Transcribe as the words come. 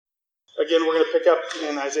Again, we're going to pick up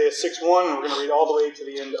in Isaiah 6:1, and we're going to read all the way to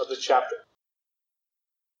the end of the chapter.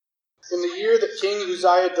 In the year that King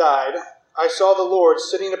Uzziah died, I saw the Lord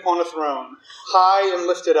sitting upon a throne, high and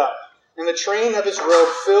lifted up, and the train of his robe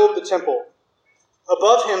filled the temple.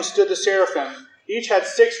 Above him stood the seraphim. Each had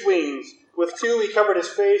 6 wings. With 2 he covered his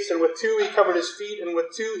face, and with 2 he covered his feet, and with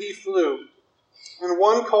 2 he flew. And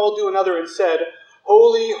one called to another and said,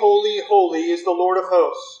 Holy, holy, holy is the Lord of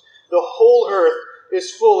hosts. The whole earth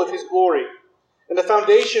is full of his glory. And the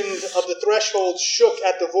foundations of the threshold shook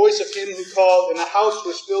at the voice of him who called, and the house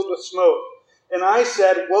was filled with smoke. And I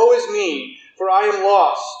said, Woe is me, for I am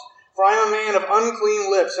lost. For I am a man of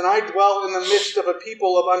unclean lips, and I dwell in the midst of a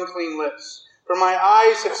people of unclean lips. For my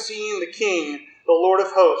eyes have seen the King, the Lord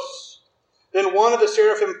of hosts. Then one of the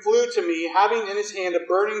seraphim flew to me, having in his hand a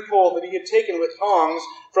burning coal that he had taken with tongs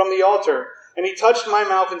from the altar. And he touched my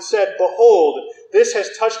mouth and said, Behold, this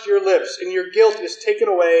has touched your lips, and your guilt is taken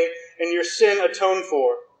away, and your sin atoned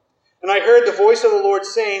for. And I heard the voice of the Lord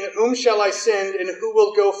saying, Whom shall I send, and who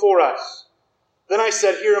will go for us? Then I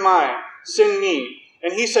said, Here am I, send me.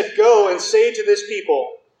 And he said, Go and say to this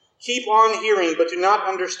people, Keep on hearing, but do not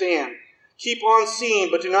understand. Keep on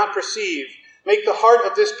seeing, but do not perceive. Make the heart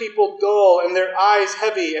of this people dull, and their eyes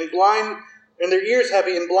heavy, and blind, and their ears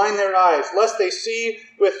heavy, and blind their eyes, lest they see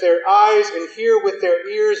with their eyes, and hear with their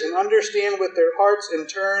ears, and understand with their hearts, and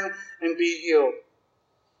turn and be healed.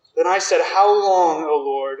 Then I said, How long, O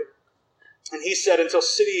Lord? And he said, Until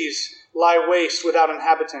cities lie waste without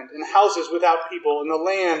inhabitant, and houses without people, and the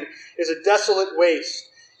land is a desolate waste.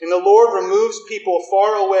 And the Lord removes people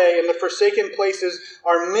far away, and the forsaken places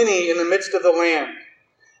are many in the midst of the land.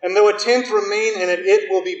 And though a tent remain in it, it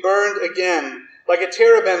will be burned again, like a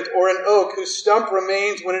terebinth or an oak whose stump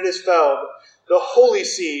remains when it is felled. The holy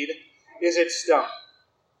seed is its stump.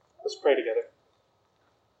 Let's pray together.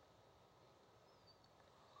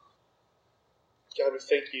 God, we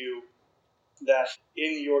thank you that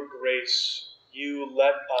in your grace you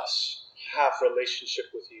let us have relationship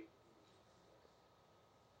with you.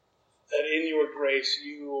 That in your grace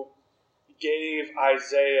you gave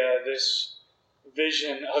Isaiah this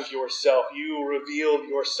vision of yourself. You revealed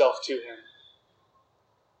yourself to him.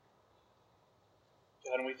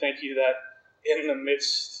 God, and we thank you that in the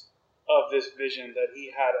midst of this vision that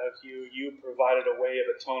he had of you, you provided a way of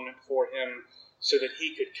atonement for him so that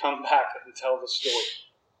he could come back and tell the story.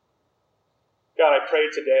 God, I pray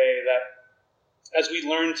today that as we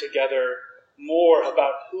learn together more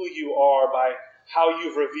about who you are by how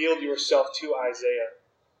you've revealed yourself to Isaiah,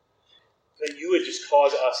 that you would just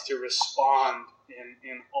cause us to respond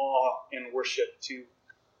in awe and worship to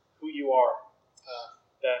who you are.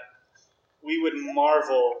 That we would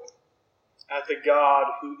marvel at the God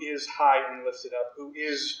who is high and lifted up, who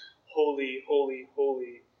is holy, holy,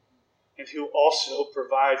 holy, and who also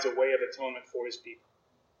provides a way of atonement for his people.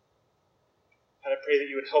 And I pray that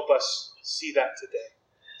you would help us see that today.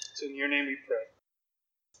 So in your name we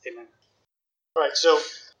pray. Amen. All right, so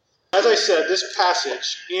as I said, this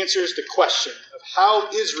passage answers the question of how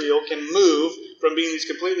Israel can move from being these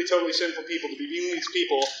completely, totally sinful people to being these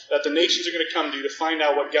people that the nations are going to come to find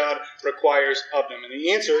out what God requires of them. And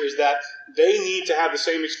the answer is that they need to have the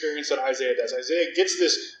same experience that Isaiah does. Isaiah gets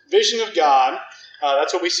this vision of God.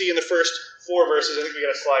 That's what we see in the first 4 verses. I think we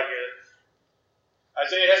got a slide here.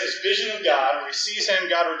 Isaiah has this vision of God where he sees him,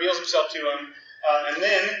 God reveals himself to him, and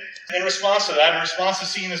then in response to that, in response to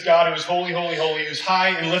seeing this God who is holy, holy, holy, who's high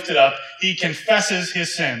and lifted up, he confesses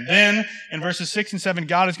his sin. Then in verses 6 and 7,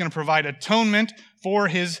 God is going to provide atonement for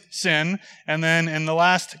his sin. And then in the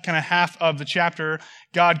last kind of half of the chapter,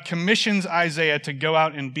 God commissions Isaiah to go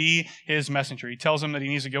out and be his messenger. He tells him that he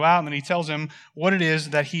needs to go out, and then he tells him what it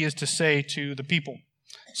is that he is to say to the people.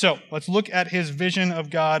 So let's look at his vision of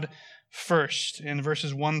God first in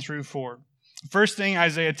verses 1 through 4. The first thing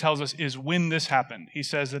Isaiah tells us is when this happened. He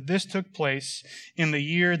says that this took place in the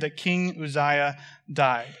year that King Uzziah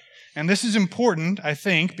died. And this is important, I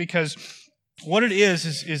think, because what it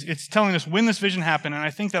is it's telling us when this vision happened, and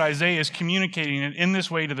I think that Isaiah is communicating it in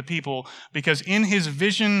this way to the people because in his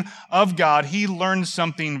vision of God, he learned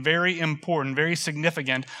something very important, very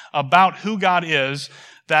significant about who God is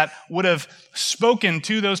that would have spoken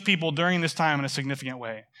to those people during this time in a significant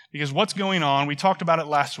way. Because what's going on, we talked about it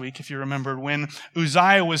last week, if you remembered, when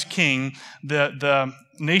Uzziah was king, the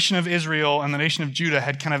nation of Israel and the nation of Judah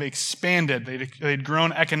had kind of expanded. They had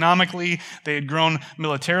grown economically, they had grown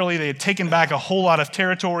militarily, they had taken back a whole lot of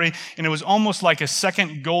territory, and it was almost like a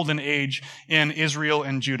second golden age in Israel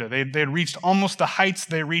and Judah. They had reached almost the heights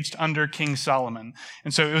they reached under King Solomon.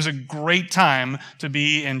 And so it was a great time to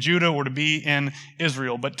be in Judah or to be in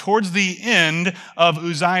Israel. But towards the end of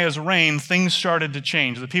Uzziah's reign, things started to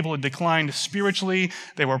change. The people had declined spiritually.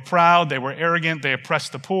 They were proud, they were arrogant, they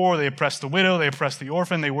oppressed the poor, they oppressed the widow, they oppressed the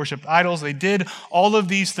orphan, they worshiped idols. They did all of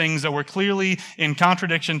these things that were clearly in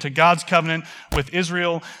contradiction to God's covenant with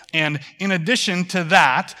Israel. And in addition to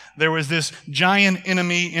that, there was this giant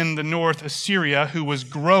enemy in the north, Assyria, who was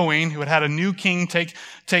growing, who had a new king take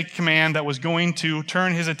command that was going to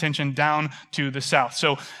turn his attention down to the south.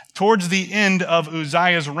 So towards the end of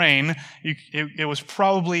Uzziah's reign, it was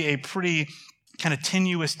probably a pretty kind of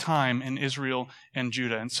tenuous time in Israel and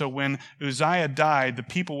Judah. And so when Uzziah died, the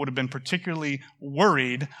people would have been particularly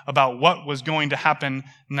worried about what was going to happen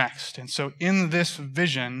next. And so in this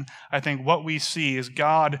vision, I think what we see is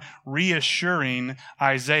God reassuring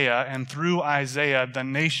Isaiah, and through Isaiah, the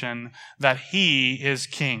nation, that he is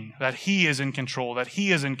king, that he is in control, that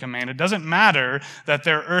he is in command. It doesn't matter that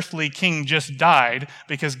their earthly king just died,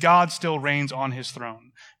 because God still reigns on his throne.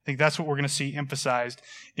 I think that's what we're going to see emphasized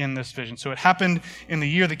in this vision. So it happened in the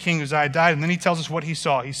year that King Uzziah died, and then he tells us what he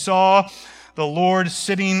saw. He saw the Lord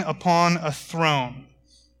sitting upon a throne.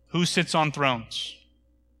 Who sits on thrones?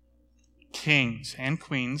 Kings and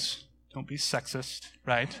queens. Don't be sexist,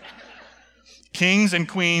 right? Kings and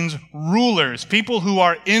queens, rulers, people who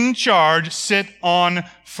are in charge, sit on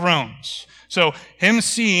thrones. So him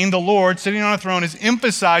seeing the Lord sitting on a throne is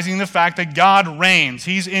emphasizing the fact that God reigns.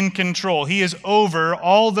 He's in control. He is over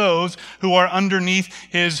all those who are underneath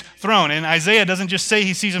his throne. And Isaiah doesn't just say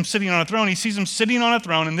he sees him sitting on a throne. He sees him sitting on a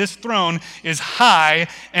throne, and this throne is high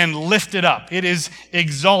and lifted up. It is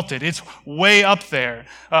exalted. It's way up there.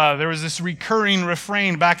 There was this recurring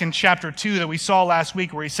refrain back in chapter 2 that we saw last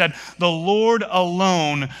week where he said, the Lord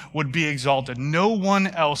alone would be exalted. No one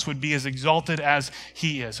else would be as exalted as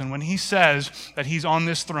he is. And when he says that he's on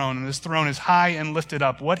this throne, and this throne is high and lifted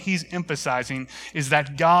up, what he's emphasizing is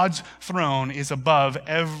that God's throne is above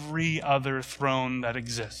every other throne that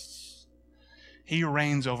exists. He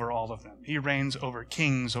reigns over all of them. He reigns over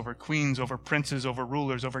kings, over queens, over princes, over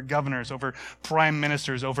rulers, over governors, over prime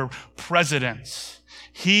ministers, over presidents.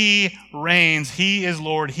 He reigns. He is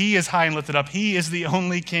Lord. He is high and lifted up. He is the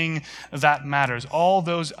only king that matters. All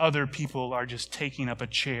those other people are just taking up a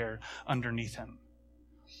chair underneath him.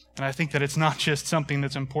 And I think that it's not just something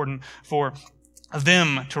that's important for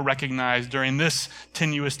them to recognize during this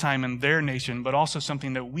tenuous time in their nation, but also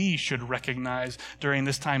something that we should recognize during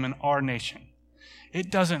this time in our nation.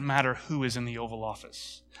 It doesn't matter who is in the Oval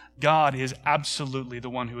Office. God is absolutely the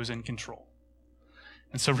one who is in control.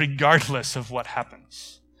 And so regardless of what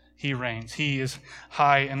happens, he reigns. He is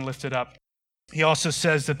high and lifted up. He also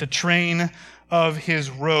says that the train of his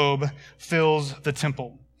robe fills the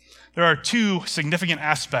temple. There are two significant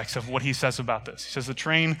aspects of what he says about this. He says the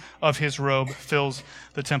train of his robe fills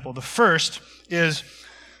the temple. The first is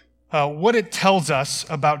what it tells us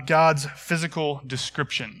about God's physical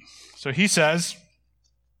description. So he says,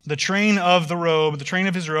 the train of the robe, the train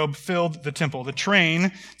of his robe filled the temple. The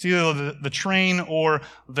train, it's either the train or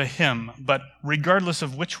the hem, but regardless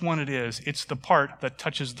of which one it is, it's the part that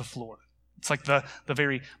touches the floor. It's like the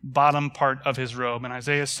very bottom part of his robe. And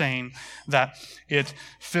Isaiah is saying that it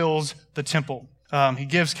fills the temple. He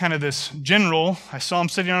gives kind of this general, I saw him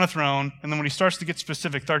sitting on a throne, and then when he starts to get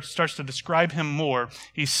specific, starts to describe him more,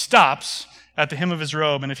 he stops at the hem of his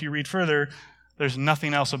robe, and if you read further, there's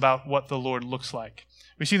nothing else about what the Lord looks like.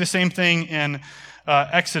 We see the same thing in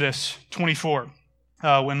Exodus 24,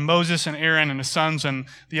 when Moses and Aaron and his sons and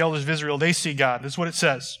the elders of Israel, they see God. This is what it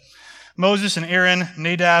says. Moses and Aaron,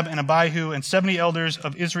 Nadab and Abihu, and 70 elders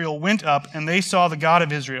of Israel went up, and they saw the God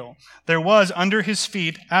of Israel. There was under his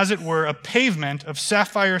feet, as it were, a pavement of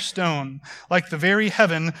sapphire stone, like the very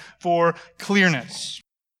heaven for clearness.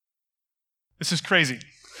 This is crazy.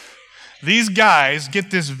 These guys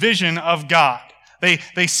get this vision of God.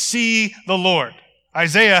 They see the Lord.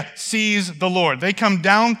 Isaiah sees the Lord. They come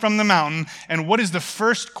down from the mountain, and what is the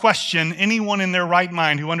first question anyone in their right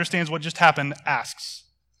mind who understands what just happened asks?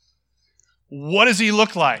 What does he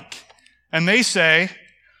look like? And they say,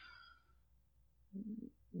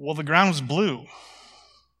 well, the ground was blue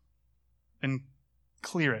and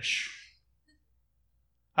clearish.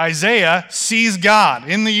 Isaiah sees God.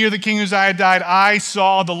 In the year that King Uzziah died, I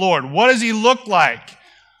saw the Lord. What does he look like?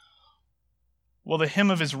 Well, the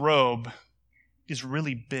hem of his robe is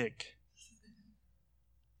really big.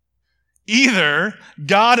 Either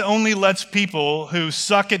God only lets people who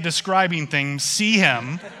suck at describing things see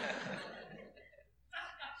him,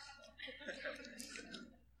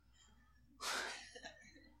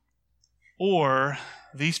 or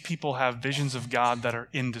these people have visions of God that are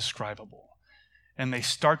indescribable. And they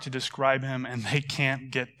start to describe him and they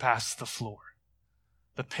can't get past the floor.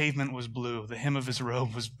 The pavement was blue. The hem of his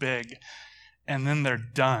robe was big. And then they're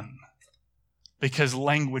done. Because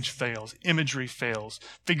language fails, imagery fails,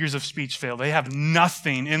 figures of speech fail. They have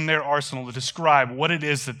nothing in their arsenal to describe what it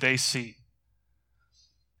is that they see.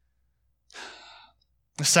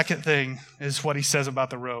 The second thing is what he says about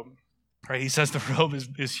the robe. Right? He says the robe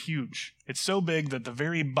is huge. It's so big that the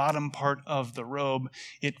very bottom part of the robe,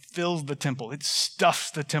 it fills the temple. It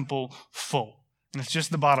stuffs the temple full. And it's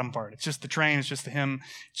just the bottom part. It's just the train. It's just the hem.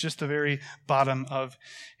 It's just the very bottom of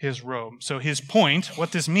his robe. So his point,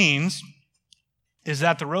 what this means, is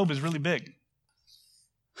that the robe is really big.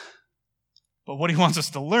 But what he wants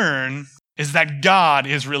us to learn is that God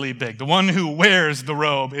is really big. The one who wears the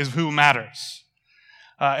robe is who matters.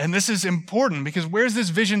 And this is important because where's this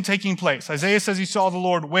vision taking place? Isaiah says he saw the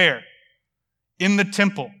Lord where? In the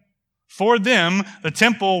temple. For them, the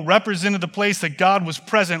temple represented the place that God was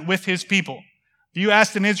present with his people. If you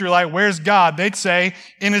asked an Israelite, where's God? They'd say,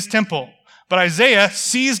 in his temple. But Isaiah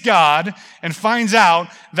sees God and finds out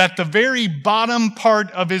that the very bottom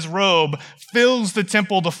part of his robe fills the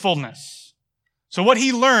temple to fullness. So what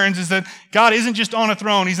he learns is that God isn't just on a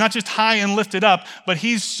throne. He's not just high and lifted up, but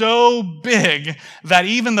he's so big that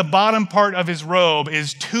even the bottom part of his robe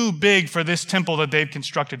is too big for this temple that they've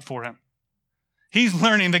constructed for him. He's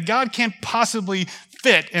learning that God can't possibly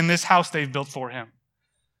fit in this house they've built for him.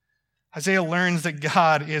 Isaiah learns that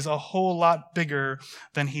God is a whole lot bigger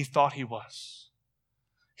than he thought he was.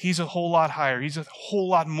 He's a whole lot higher. He's a whole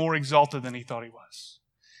lot more exalted than he thought he was.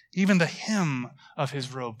 Even the hem of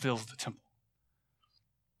his robe fills the temple.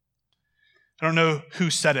 I don't know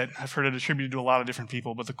who said it. I've heard it attributed to a lot of different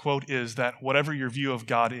people, but the quote is that whatever your view of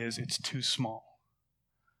God is, it's too small.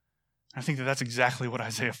 I think that that's exactly what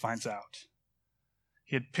Isaiah finds out.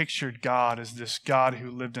 He had pictured God as this God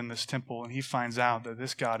who lived in this temple, and he finds out that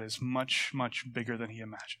this God is much, much bigger than he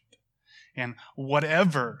imagined. And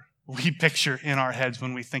whatever we picture in our heads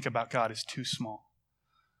when we think about God is too small.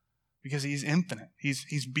 Because he's infinite.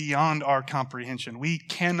 He's beyond our comprehension. We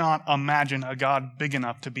cannot imagine a God big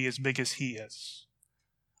enough to be as big as he is.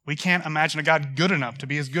 We can't imagine a God good enough to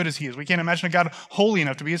be as good as he is. We can't imagine a God holy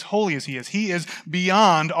enough to be as holy as he is. He is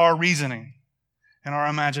beyond our reasoning and our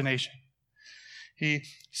imagination. He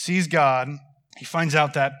sees God. He finds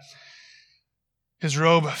out that his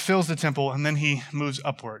robe fills the temple, and then he moves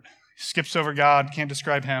upward. He skips over God, can't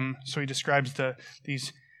describe him, so he describes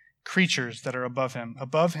these creatures that are above him.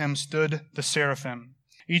 Above him stood the seraphim.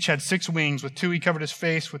 Each had 6 wings. With 2 he covered his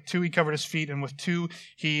face, with 2 he covered his feet, and with 2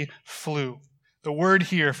 he flew. The word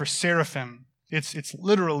here for seraphim, it's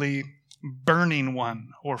literally burning one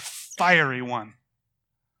or fiery one.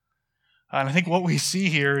 And I think what we see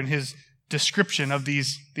here in his description of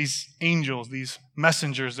these angels, these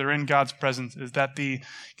messengers that are in God's presence, is that the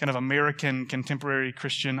kind of American contemporary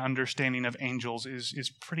Christian understanding of angels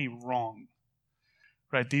is pretty wrong.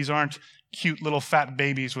 Right? These aren't cute little fat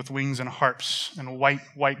babies with wings and harps and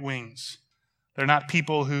white wings. They're not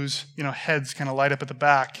people whose heads kind of light up at the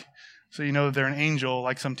back, so you know that they're an angel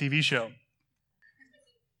like some TV show.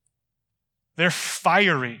 They're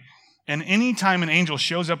fiery. And anytime an angel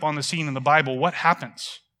shows up on the scene in the Bible, what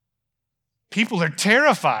happens? People are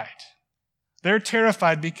terrified. They're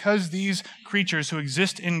terrified because these creatures who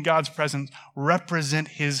exist in God's presence represent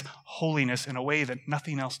his holiness in a way that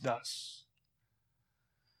nothing else does.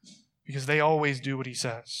 Because they always do what he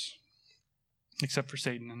says, except for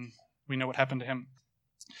Satan, and we know what happened to him.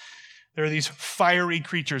 There are these fiery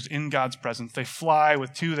creatures in God's presence. They fly.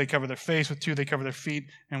 With 2, they cover their face. With 2, they cover their feet.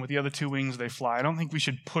 And with the other 2 wings, they fly. I don't think we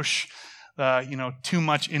should push too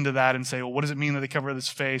much into that and say, well, what does it mean that they cover this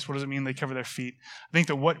face? What does it mean they cover their feet? I think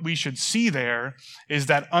that what we should see there is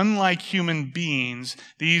that unlike human beings,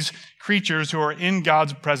 these creatures who are in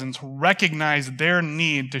God's presence recognize their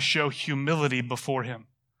need to show humility before him.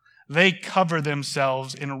 They cover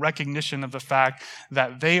themselves in recognition of the fact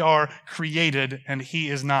that they are created and he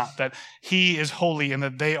is not, that he is holy and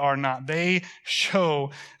that they are not. They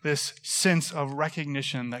show this sense of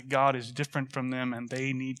recognition that God is different from them and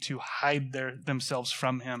they need to hide themselves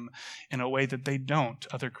from him in a way that they don't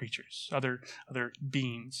other creatures, other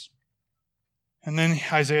beings. And then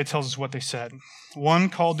Isaiah tells us what they said. One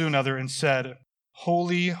called to another and said,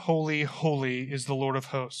 "Holy, holy, holy is the Lord of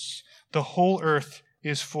hosts. The whole earth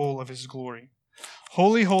is full of his glory."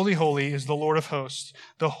 Holy, holy, holy is the Lord of hosts.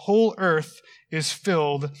 The whole earth is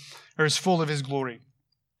full of his glory.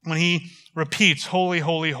 When he repeats holy,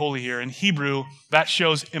 holy, holy here in Hebrew, that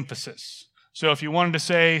shows emphasis. So if you wanted to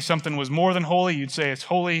say something was more than holy, you'd say it's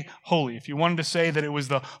holy, holy. If you wanted to say that it was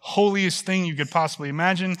the holiest thing you could possibly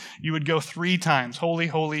imagine, you would go 3 times. Holy,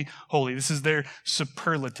 holy, holy. This is their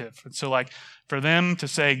superlative. And so like for them to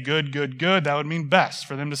say good, good, good, that would mean best.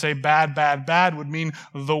 For them to say bad, bad, bad would mean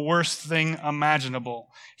the worst thing imaginable.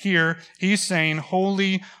 Here, he's saying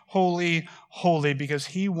holy, holy, holy because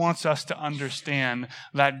he wants us to understand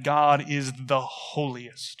that God is the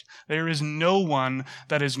holiest. There is no one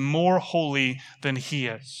that is more holy than he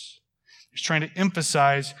is. He's trying to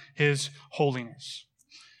emphasize his holiness.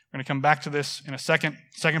 We're going to come back to this in a second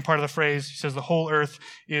part of the phrase. He says the whole earth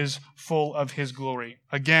is full of his glory.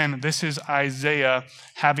 Again, this is Isaiah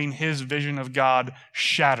having his vision of God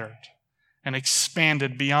shattered and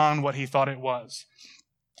expanded beyond what he thought it was.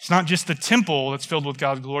 It's not just the temple that's filled with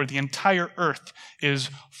God's glory. The entire earth is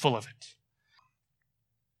full of it.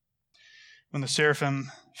 When the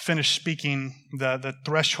seraphim finished speaking, the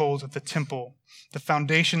thresholds of the temple, the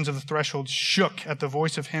foundations of the thresholds shook at the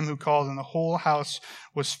voice of him who called, and the whole house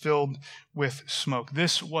was filled with smoke.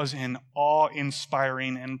 This was an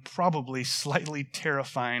awe-inspiring and probably slightly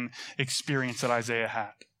terrifying experience that Isaiah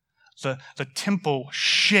had. The temple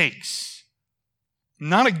shakes,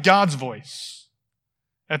 not at God's voice,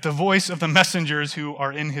 at the voice of the messengers who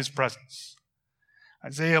are in his presence.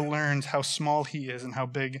 Isaiah learns how small he is and how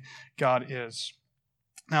big God is.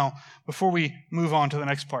 Now, before we move on to the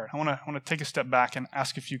next part, I want to take a step back and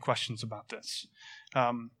ask a few questions about this,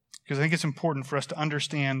 because I think it's important for us to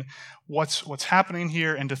understand what's happening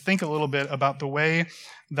here and to think a little bit about the way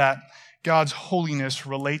that God's holiness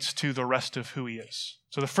relates to the rest of who he is.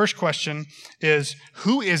 So the first question is,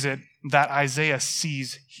 who is it that Isaiah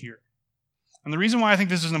sees here? And the reason why I think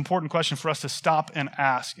this is an important question for us to stop and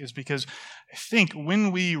ask is because I think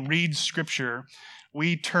when we read Scripture,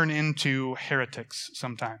 we turn into heretics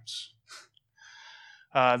sometimes.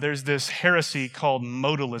 There's this heresy called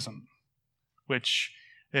modalism, which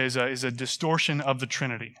is a distortion of the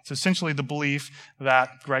Trinity. It's essentially the belief that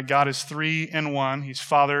God is 3 in 1. He's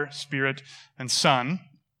Father, Spirit, and Son.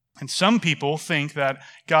 And some people think that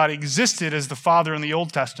God existed as the Father in the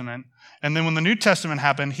Old Testament, and then when the New Testament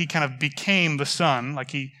happened, he kind of became the Son,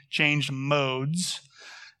 like he changed modes.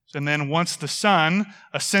 And then once the Son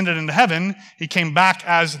ascended into heaven, he came back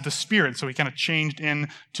as the Spirit. So he kind of changed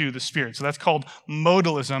into the Spirit. So that's called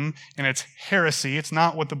modalism, and it's heresy. It's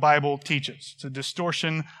not what the Bible teaches. It's a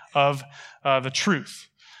distortion of the truth.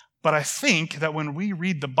 But I think that when we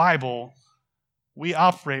read the Bible, we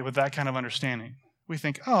operate with that kind of understanding. We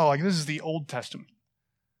think, oh, like this is the Old Testament.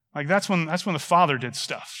 Like that's when the Father did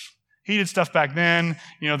stuff. He did stuff back then,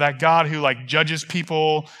 that God who like judges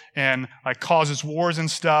people and like causes wars and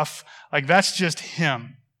stuff. Like that's just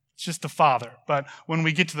him. It's just the Father. But when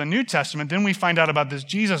we get to the New Testament, then we find out about this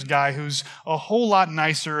Jesus guy who's a whole lot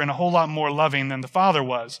nicer and a whole lot more loving than the Father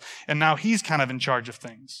was. And now he's kind of in charge of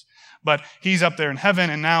things. But he's up there in heaven,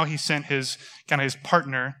 and now he sent his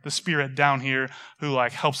partner, the Spirit, down here who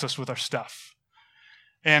like helps us with our stuff.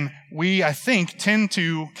 And we, I think, tend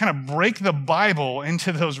to kind of break the Bible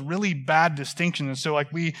into those really bad distinctions. And so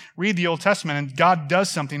like we read the Old Testament and God does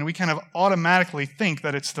something and we kind of automatically think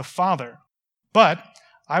that it's the Father. But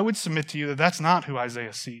I would submit to you that that's not who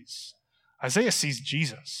Isaiah sees. Isaiah sees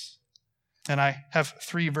Jesus. And I have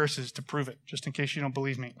 3 verses to prove it, just in case you don't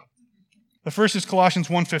believe me. The first is Colossians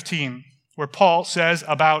 1:15, where Paul says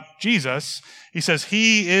about Jesus, he says,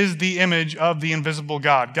 he is the image of the invisible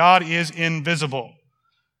God. God is invisible.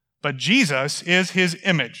 But Jesus is his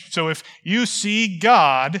image. So if you see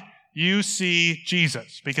God, you see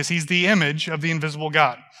Jesus, because he's the image of the invisible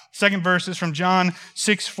God. Second verse is from John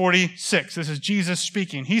 6:46. This is Jesus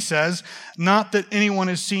speaking. He says, not that anyone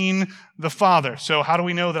has seen the Father. So how do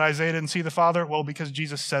we know that Isaiah didn't see the Father? Well, because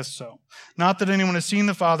Jesus says so. Not that anyone has seen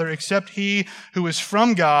the Father except he who is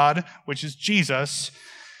from God, which is Jesus.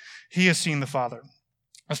 He has seen the Father.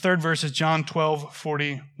 The third verse is John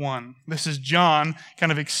 12:41. This is John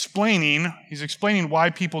kind of explaining why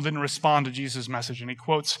people didn't respond to Jesus' message. And he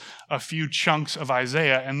quotes a few chunks of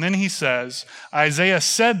Isaiah. And then he says, Isaiah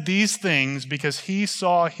said these things because he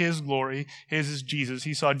saw his glory. His is Jesus.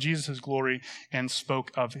 He saw Jesus' glory and spoke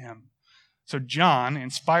of him. So John,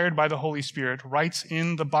 inspired by the Holy Spirit, writes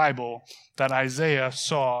in the Bible that Isaiah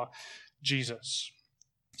saw Jesus.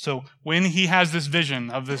 So when he has this vision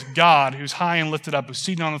of this God who's high and lifted up, who's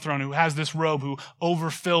seated on the throne, who has this robe, who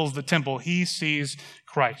overfills the temple, he sees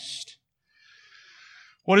Christ.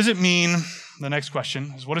 What does it mean? The next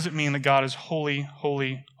question is, what does it mean that God is holy,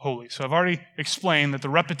 holy, holy? So I've already explained that the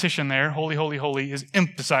repetition there, holy, holy, holy, is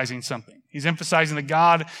emphasizing something. He's emphasizing that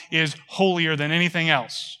God is holier than anything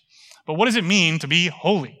else. But what does it mean to be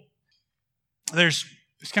holy? There's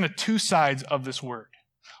kind of two sides of this word.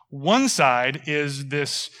 One side is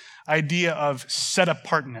this idea of set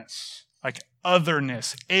apartness, like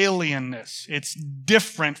otherness, alienness. It's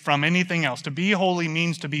different from anything else. To be holy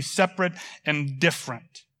means to be separate and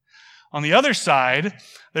different. On the other side,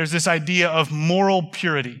 there's this idea of moral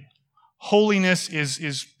purity. Holiness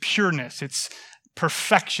is pureness. It's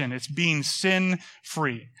perfection. It's being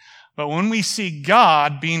sin-free. But when we see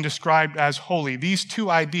God being described as holy, these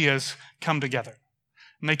two ideas come together.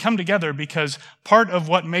 And they come together because part of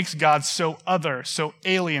what makes God so other, so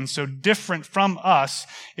alien, so different from us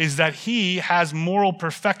is that he has moral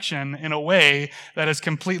perfection in a way that is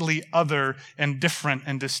completely other and different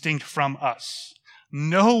and distinct from us.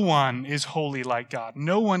 No one is holy like God.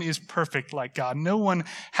 No one is perfect like God. No one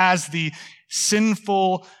has the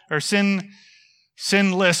sinful or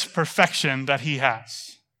sinless perfection that he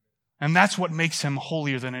has. And that's what makes him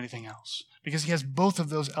holier than anything else. Because he has both of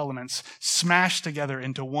those elements smashed together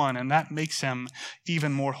into one, and that makes him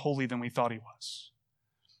even more holy than we thought he was.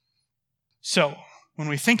 So, when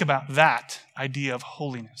we think about that idea of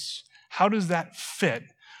holiness, how does that fit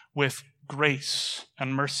with grace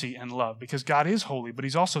and mercy and love? Because God is holy, but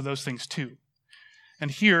he's also those things too. And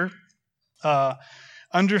here,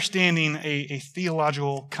 understanding a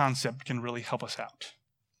theological concept can really help us out.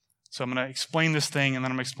 So I'm going to explain this thing, and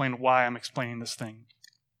then I'm going to explain why I'm explaining this thing.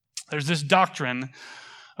 There's this doctrine,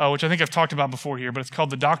 which I think I've talked about before here, but it's called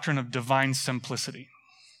the doctrine of divine simplicity.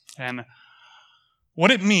 And what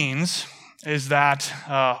it means is that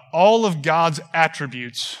all of God's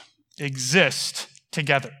attributes exist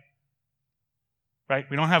together. Right?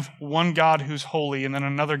 We don't have one God who's holy and then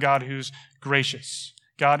another God who's gracious.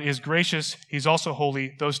 God is gracious. He's also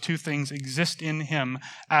holy. Those two things exist in him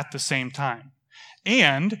at the same time.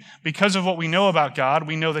 And because of what we know about God,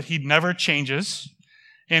 we know that he never changes.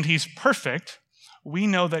 And he's perfect. We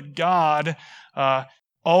know that God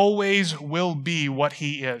always will be what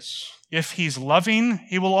he is. If he's loving,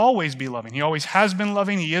 he will always be loving. He always has been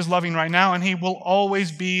loving. He is loving right now, and he will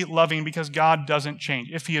always be loving because God doesn't change.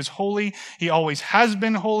 If he is holy, he always has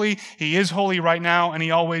been holy. He is holy right now, and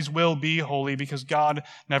he always will be holy because God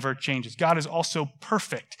never changes. God is also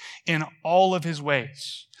perfect in all of his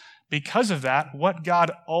ways. Because of that, what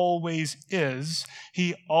God always is,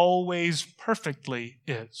 he always perfectly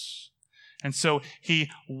is. And so he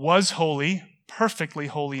was holy, perfectly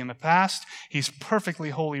holy in the past. He's perfectly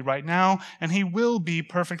holy right now, and he will be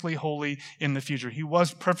perfectly holy in the future. He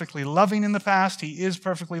was perfectly loving in the past. He is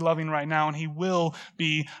perfectly loving right now, and he will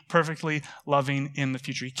be perfectly loving in the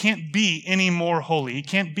future. He can't be any more holy. He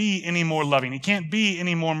can't be any more loving. He can't be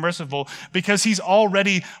any more merciful because he's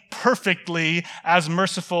already perfectly as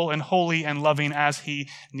merciful and holy and loving as he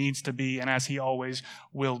needs to be and as he always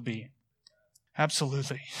will be.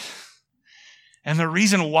 Absolutely. And the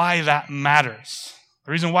reason why that matters,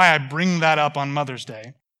 the reason why I bring that up on Mother's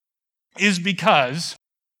Day, is because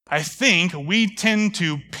I think we tend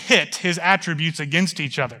to pit his attributes against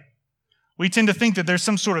each other. We tend to think that there's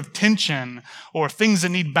some sort of tension or things that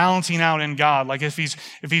need balancing out in God. Like if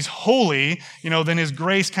he's holy, then his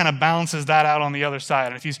grace kind of balances that out on the other side.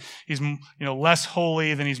 And if he's less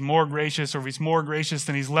holy, then he's more gracious, or if he's more gracious,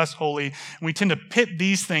 then he's less holy. And we tend to pit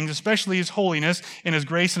these things, especially his holiness and his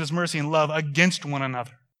grace and his mercy and love, against one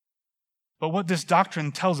another. But what this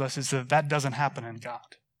doctrine tells us is that that doesn't happen in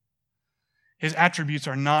God. His attributes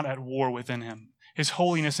are not at war within him. His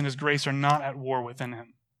holiness and his grace are not at war within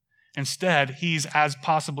him. Instead, he's as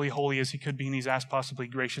possibly holy as he could be, and he's as possibly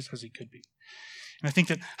gracious as he could be. And I think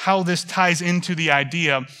that how this ties into the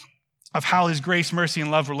idea of how his grace, mercy, and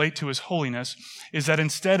love relate to his holiness is that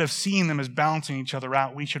instead of seeing them as balancing each other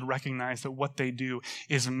out, we should recognize that what they do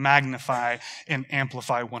is magnify and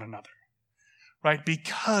amplify one another. Right?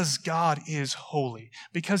 Because God is holy,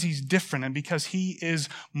 because he's different, and because he is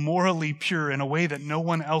morally pure in a way that no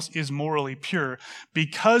one else is morally pure,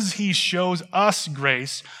 because he shows us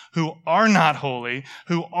grace who are not holy,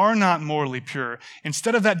 who are not morally pure,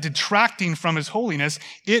 instead of that detracting from his holiness,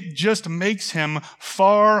 it just makes him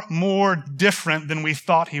far more different than we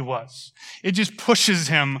thought he was. It just pushes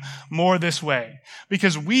him more this way,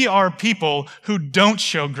 because we are people who don't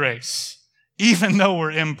show grace, even though we're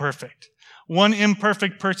imperfect. One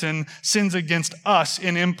imperfect person sins against us,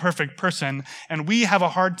 an imperfect person, and we have a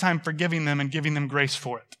hard time forgiving them and giving them grace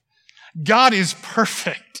for it. God is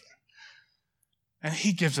perfect, and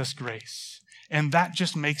he gives us grace. And that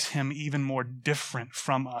just makes him even more different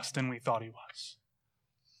from us than we thought he was.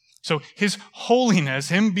 So his holiness,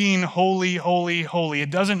 him being holy, holy, holy,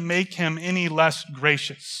 it doesn't make him any less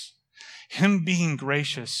gracious. Him being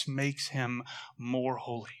gracious makes him more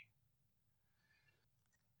holy.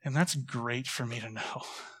 And that's great for me to know.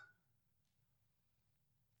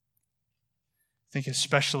 I think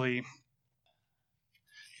especially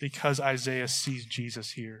because Isaiah sees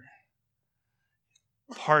Jesus here.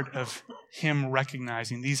 Part of him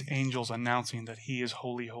recognizing these angels announcing that he is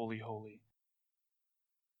holy, holy, holy.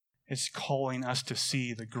 It's calling us to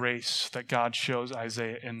see the grace that God shows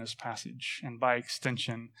Isaiah in this passage, and by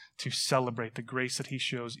extension, to celebrate the grace that he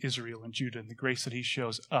shows Israel and Judah, and the grace that he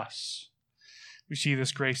shows us. We see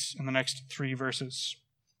this grace in the next 3 verses.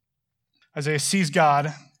 Isaiah sees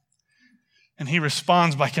God, and he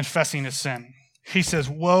responds by confessing his sin. He says,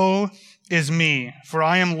 "Woe is me, for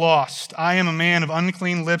I am lost. I am a man of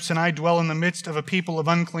unclean lips, and I dwell in the midst of a people of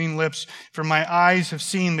unclean lips, for my eyes have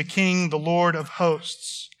seen the King, the Lord of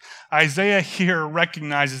hosts." Isaiah here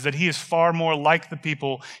recognizes that he is far more like the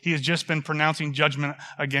people he has just been pronouncing judgment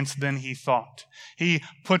against than he thought. He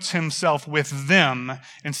puts himself with them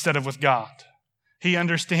instead of with God. He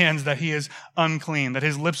understands that he is unclean, that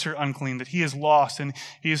his lips are unclean, that he is lost, and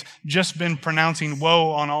he's just been pronouncing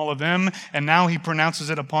woe on all of them, and now he pronounces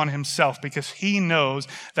it upon himself because he knows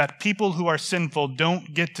that people who are sinful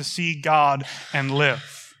don't get to see God and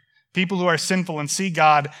live. People who are sinful and see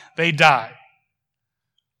God, they die.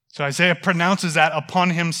 So Isaiah pronounces that upon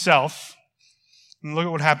himself, and look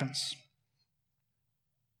at what happens.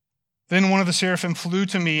 Then one of the seraphim flew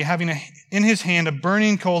to me, having in his hand a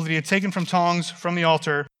burning coal that he had taken from tongs from the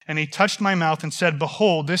altar, and he touched my mouth and said,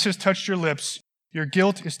 "Behold, this has touched your lips. Your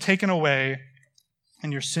guilt is taken away,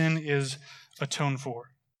 and your sin is atoned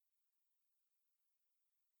for."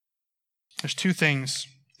 There's 2 things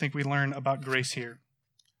I think we learn about grace here.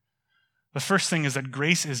 The first thing is that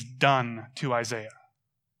grace is done to Isaiah.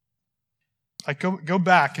 Go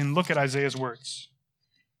back and look at Isaiah's words.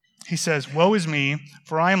 He says, "Woe is me,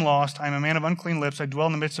 for I am lost. I am a man of unclean lips. I dwell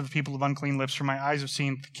in the midst of a people of unclean lips, for my eyes have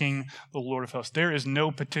seen the King, the Lord of hosts." There is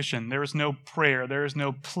no petition. There is no prayer. There is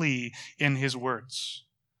no plea in his words.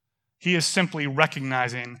 He is simply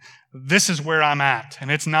recognizing, this is where I'm at,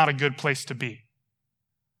 and it's not a good place to be.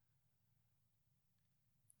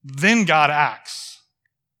 Then God acts.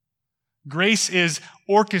 Grace is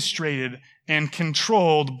orchestrated and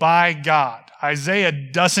controlled by God. Isaiah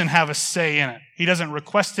doesn't have a say in it. He doesn't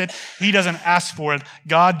request it. He doesn't ask for it.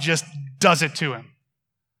 God just does it to him.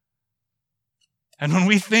 And when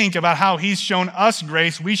we think about how he's shown us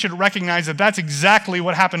grace, we should recognize that that's exactly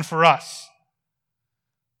what happened for us.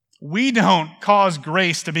 We don't cause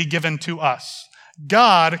grace to be given to us.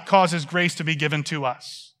 God causes grace to be given to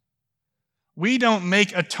us. We don't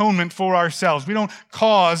make atonement for ourselves. We don't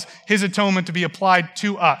cause his atonement to be applied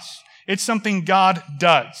to us. It's something God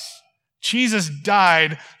does. Jesus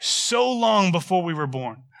died so long before we were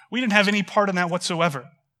born. We didn't have any part in that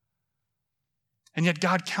whatsoever. And yet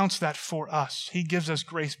God counts that for us. He gives us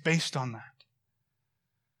grace based on that.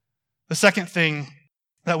 The second thing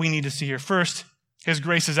that we need to see here, first, his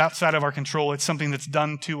grace is outside of our control. It's something that's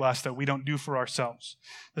done to us that we don't do for ourselves.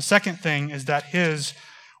 The second thing is that his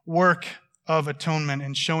work of atonement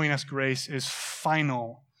in showing us grace is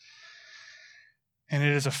final and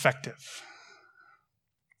it is effective.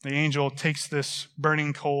 The angel takes this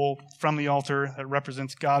burning coal from the altar that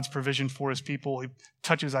represents God's provision for his people. He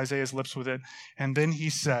touches Isaiah's lips with it, and then he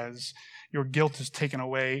says, "Your guilt is taken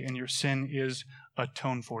away and your sin is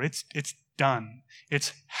atoned for." It's done.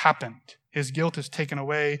 It's happened. His guilt is taken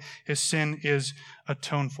away. His sin is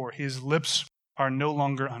atoned for. His lips are no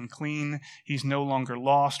longer unclean. He's no longer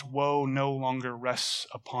lost. Woe no longer rests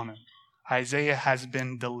upon him. Isaiah has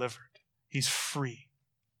been delivered. He's free.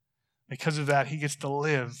 Because of that, he gets to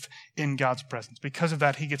live in God's presence. Because of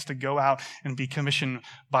that, he gets to go out and be commissioned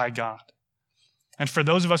by God. And for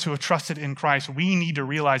those of us who have trusted in Christ, we need to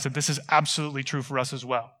realize that this is absolutely true for us as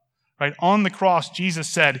well. Right? On the cross, Jesus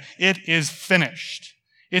said, "It is finished."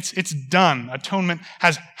 It's done. Atonement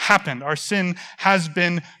has happened. Our sin has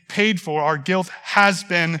been paid for. Our guilt has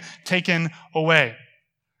been taken away.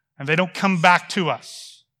 And they don't come back to us.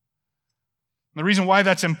 The reason why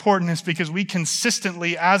that's important is because we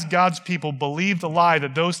consistently, as God's people, believe the lie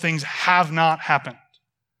that those things have not happened.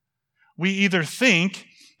 We either think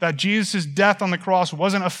that Jesus' death on the cross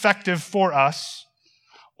wasn't effective for us,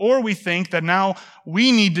 or we think that now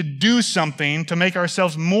we need to do something to make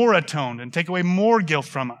ourselves more atoned and take away more guilt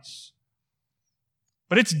from us.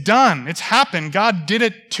 But it's done. It's happened. God did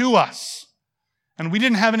it to us. And we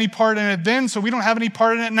didn't have any part in it then, so we don't have any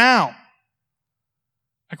part in it now.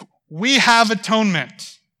 We have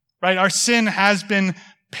atonement, right? Our sin has been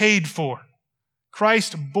paid for.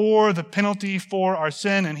 Christ bore the penalty for our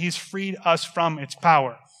sin, and he's freed us from its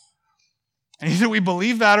power. And either we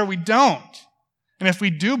believe that or we don't. And if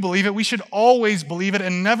we do believe it, we should always believe it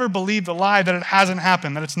and never believe the lie that it hasn't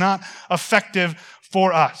happened, that it's not effective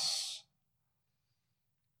for us.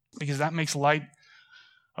 Because that makes light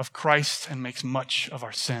of Christ and makes much of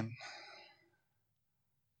our sin.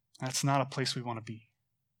 That's not a place we want to be.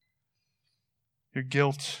 Your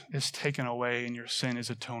guilt is taken away and your sin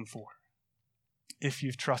is atoned for. If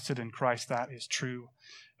you've trusted in Christ, that is true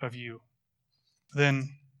of you.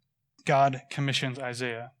 Then God commissions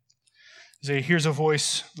Isaiah. Isaiah hears a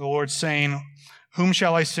voice, the Lord saying, "Whom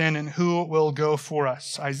shall I send and who will go for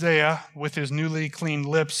us?" Isaiah, with his newly cleaned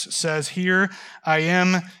lips, says, "Here I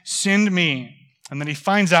am, send me." And then he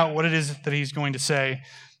finds out what it is that he's going to say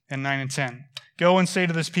in 9 and 10. "Go and say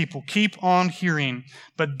to this people, keep on hearing,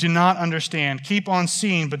 but do not understand. Keep on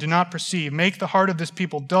seeing, but do not perceive. Make the heart of this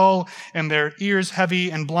people dull and their ears heavy,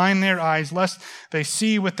 and blind their eyes, lest they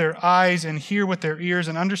see with their eyes and hear with their ears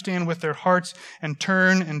and understand with their hearts and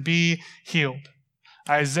turn and be healed."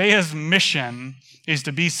 Isaiah's mission is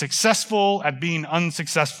to be successful at being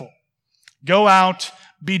unsuccessful. Go out,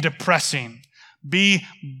 be depressing, be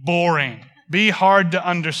boring, be hard to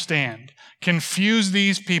understand. Confuse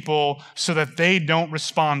these people so that they don't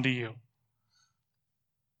respond to you.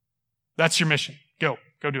 That's your mission. Go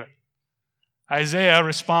do it. Isaiah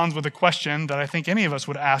responds with a question that I think any of us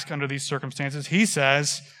would ask under these circumstances. He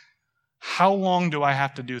says, "How long do I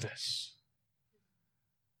have to do this?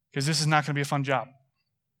 Because this is not going to be a fun job.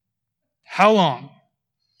 How long?"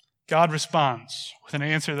 God responds with an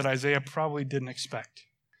answer that Isaiah probably didn't expect.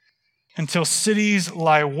 "Until cities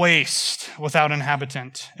lie waste without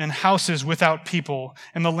inhabitant, and houses without people,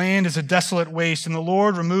 and the land is a desolate waste, and the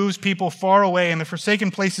Lord removes people far away, and the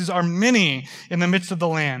forsaken places are many in the midst of the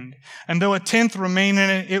land. And though a tenth remain in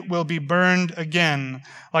it, it will be burned again,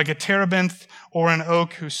 like a terebinth or an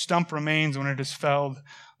oak whose stump remains when it is felled.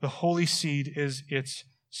 The holy seed is its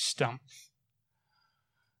stump."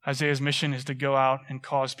 Isaiah's mission is to go out and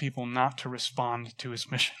cause people not to respond to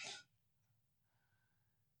his mission.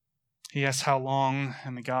 He asks how long,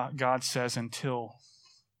 and God says until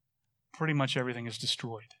pretty much everything is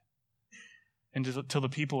destroyed. Until the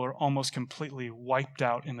people are almost completely wiped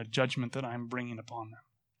out in the judgment that I'm bringing upon them.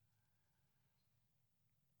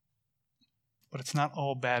 But it's not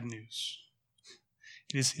all bad news.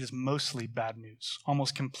 It is mostly bad news,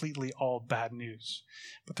 almost completely all bad news.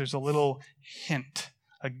 But there's a little hint,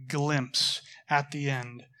 a glimpse at the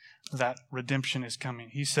end that redemption is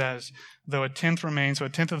coming. He says, though a tenth remains, so a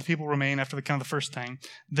tenth of the people remain after the kind of the first thing,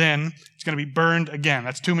 then it's going to be burned again.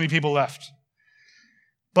 That's too many people left.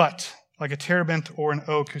 But like a terebinth or an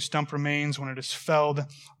oak whose stump remains when it is felled,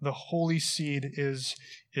 the holy seed is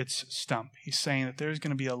its stump. He's saying that there's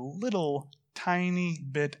going to be a little tiny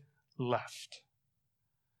bit left.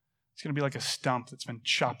 It's going to be like a stump that's been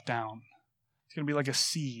chopped down. It's going to be like a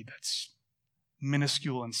seed that's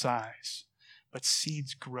minuscule in size. But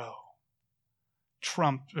seeds grow.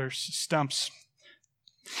 Stumps.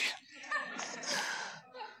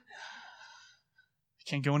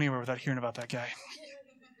 Can't go anywhere without hearing about that guy.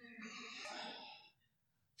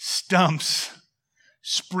 Stumps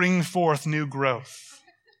spring forth new growth.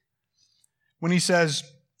 When he says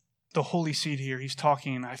the holy seed here, he's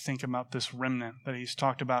talking, I think, about this remnant that he's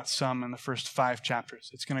talked about some in the first 5 chapters.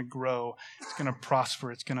 It's going to grow. It's going to prosper.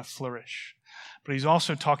 It's going to flourish. But he's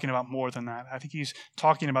also talking about more than that. I think he's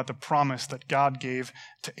talking about the promise that God gave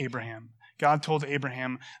to Abraham. God told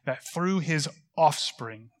Abraham that through his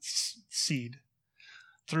offspring, seed,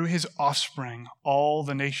 through his offspring, all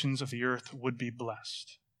the nations of the earth would be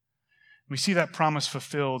blessed. We see that promise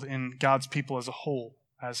fulfilled in God's people as a whole,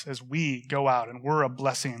 as we go out and we're a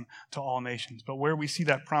blessing to all nations. But where we see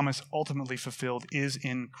that promise ultimately fulfilled is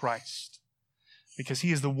in Christ. Because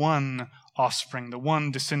he is the one offspring, the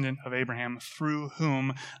one descendant of Abraham through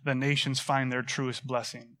whom the nations find their truest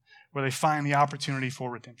blessing, where they find the opportunity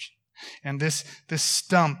for redemption. And this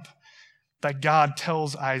stump that God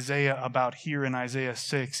tells Isaiah about here in Isaiah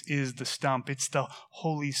 6 is the stump. It's the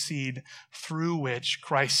holy seed through which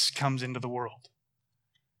Christ comes into the world.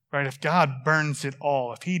 Right? If God burns it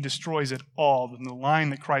all, if he destroys it all, then the line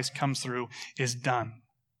that Christ comes through is done.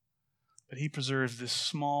 But he preserves this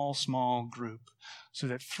small group so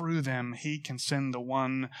that through them he can send the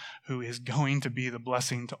one who is going to be the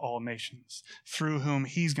blessing to all nations, through whom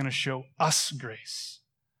he's going to show us grace.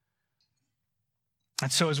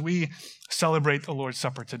 And so as we celebrate the Lord's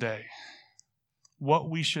Supper today, what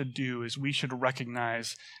we should do is we should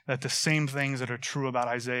recognize that the same things that are true about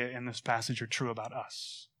Isaiah in this passage are true about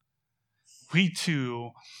us. We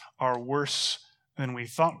too are worse than we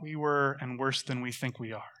thought we were and worse than we think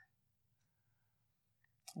we are.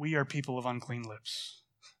 We are people of unclean lips.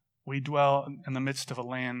 We dwell in the midst of a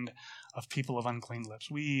land of people of unclean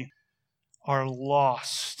lips. We are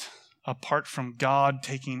lost apart from God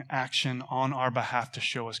taking action on our behalf to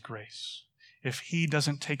show us grace. If he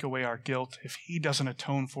doesn't take away our guilt, if he doesn't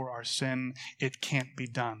atone for our sin, it can't be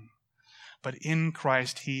done. But in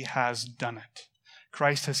Christ, he has done it.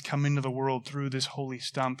 Christ has come into the world through this holy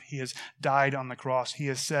stump. He has died on the cross. He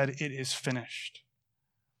has said, "It is finished."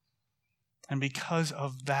 And because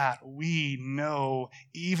of that, we know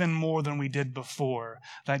even more than we did before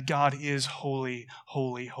that God is holy,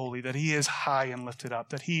 holy, holy, that he is high and lifted up,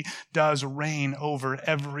 that he does reign over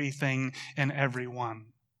everything and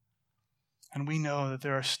everyone. And we know that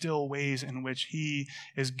there are still ways in which he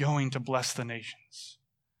is going to bless the nations.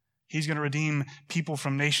 He's going to redeem people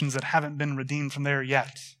from nations that haven't been redeemed from there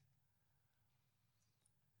yet.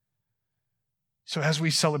 So as we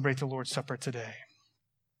celebrate the Lord's Supper today,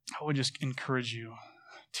 I would just encourage you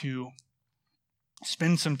to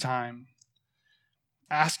spend some time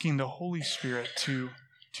asking the Holy Spirit to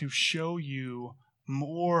show you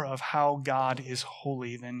more of how God is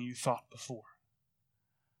holy than you thought before.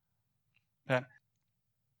 That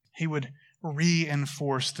he would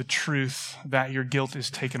reinforce the truth that your guilt is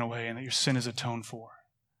taken away and that your sin is atoned for.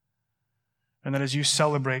 And that as you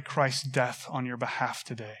celebrate Christ's death on your behalf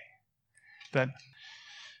today, that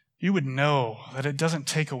you would know that it doesn't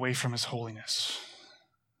take away from his holiness,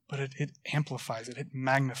 but it amplifies it, it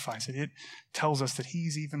magnifies it. It tells us that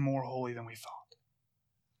he's even more holy than we thought.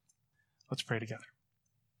 Let's pray together.